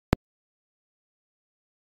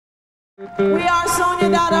We are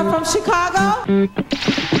Sonia Dada from Chicago.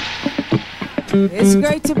 It's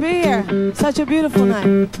great to be here. Such a beautiful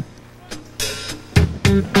night.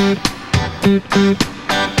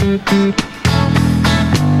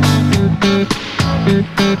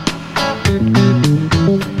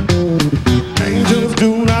 Angels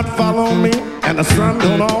do not follow me, and the sun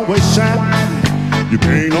don't always shine. You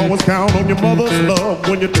can't always count on your mother's love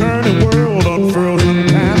when you turn the world unfrozen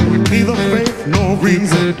time. Neither faith nor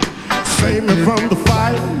reason save me from the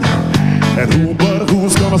fight. And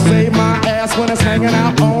who's gonna save my ass when it's hanging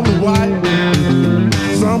out on the wire?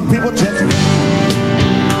 Some people just reason.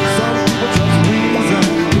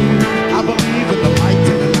 I believe in the light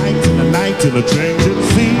and the night and the night and the changing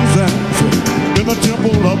seasons. In the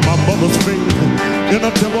temple of my mother's faith, in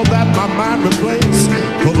a temple that my mind replaced.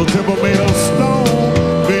 For the temple made of stone,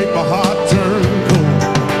 made my heart turn cold.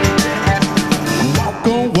 Walk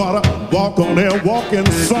on water, walk on air, walk in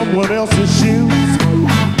someone else's shoes.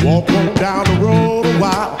 Walk on down the road a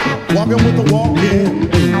while, walking with the walking.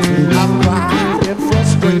 I cried in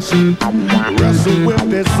frustration, wrestle with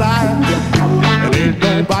desire. And ain't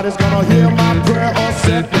nobody's gonna hear my prayer or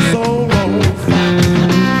set my soul on fire.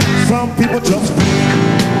 Some people just feel,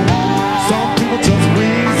 some people just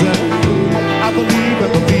reason. I believe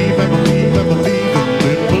and believe and believe and believe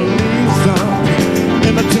and believe some.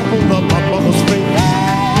 In the temple of my mother's faith,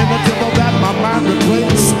 in the temple that my mind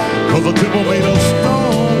replaced. Cause the temple made of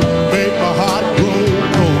stone, made my heart grow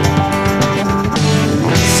cold.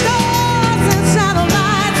 Stars and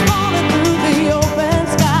satellites falling through the open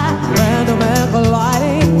sky, random and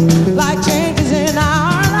colliding like changes in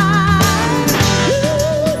our lives.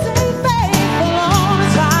 Losing faithful on the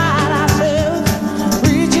side ourselves,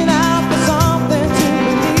 reaching out for something to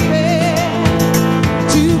believe in,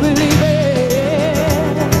 to believe in.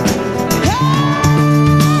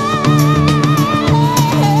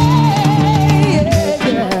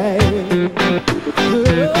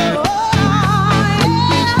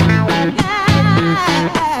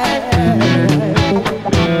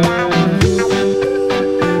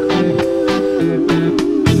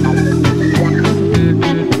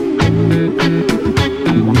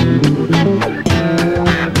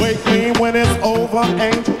 Wake me when it's over,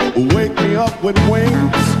 angel. Wake me up with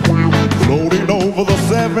wings. Floating over the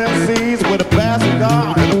seven seas with a plastic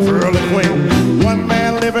God and a pearly queen. One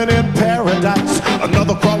man living in paradise,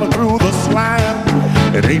 another crawling through the slime.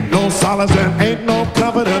 It ain't no solace and ain't no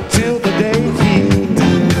comfort until the day he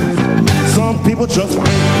dies. Some people just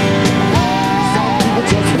wait.